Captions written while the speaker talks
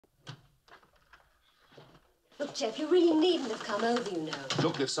Look, Jeff, you really needn't have come over, you know.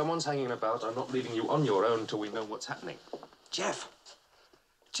 Look, if someone's hanging about, I'm not leaving you on your own till we know what's happening. Jeff!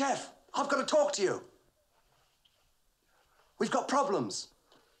 Jeff, I've got to talk to you. We've got problems.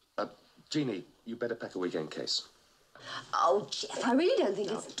 Jeannie, you better pack a weekend case. Oh, Jeff, I really don't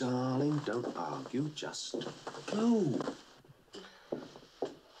think it's... Darling, don't argue, just go.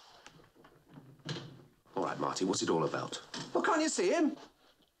 All right, Marty, what's it all about? Well, can't you see him?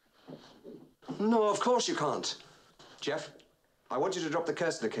 No, of course you can't. Jeff, I want you to drop the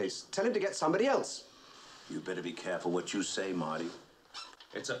Kirstner case. Tell him to get somebody else. You better be careful what you say, Marty.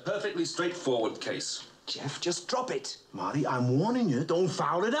 It's a perfectly straightforward case. Jeff, just drop it. Marty, I'm warning you, don't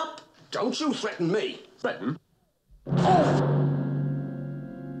foul it up. Don't you threaten me. Threaten? Oh!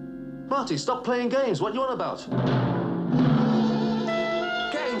 Marty, stop playing games. What are you on about?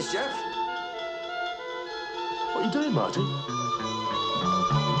 Games, Jeff. What are you doing, Marty?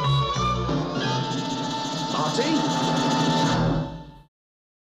 Marty?